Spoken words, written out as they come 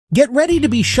Get ready to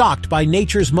be shocked by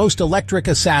nature's most electric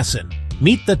assassin.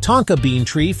 Meet the tonka bean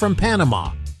tree from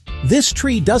Panama. This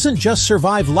tree doesn't just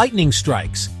survive lightning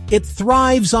strikes, it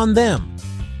thrives on them.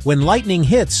 When lightning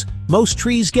hits, most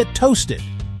trees get toasted,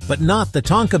 but not the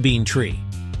tonka bean tree.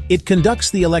 It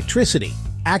conducts the electricity,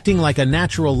 acting like a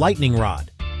natural lightning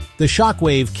rod. The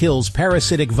shockwave kills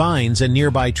parasitic vines and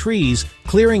nearby trees,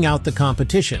 clearing out the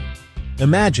competition.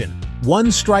 Imagine,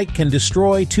 one strike can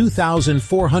destroy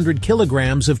 2,400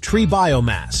 kilograms of tree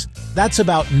biomass. That's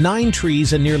about 9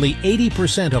 trees and nearly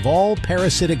 80% of all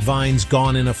parasitic vines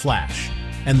gone in a flash.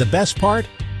 And the best part?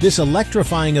 This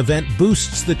electrifying event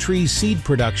boosts the tree's seed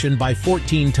production by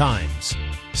 14 times.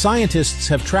 Scientists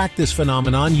have tracked this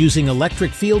phenomenon using electric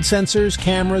field sensors,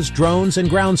 cameras, drones, and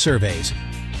ground surveys.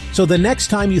 So the next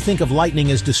time you think of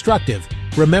lightning as destructive,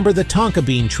 remember the tonka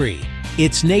bean tree.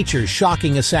 It's nature's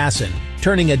shocking assassin,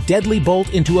 turning a deadly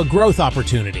bolt into a growth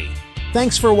opportunity.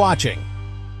 Thanks for watching.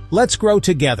 Let's grow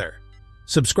together.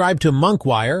 Subscribe to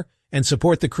MonkWire and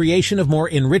support the creation of more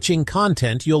enriching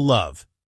content you'll love.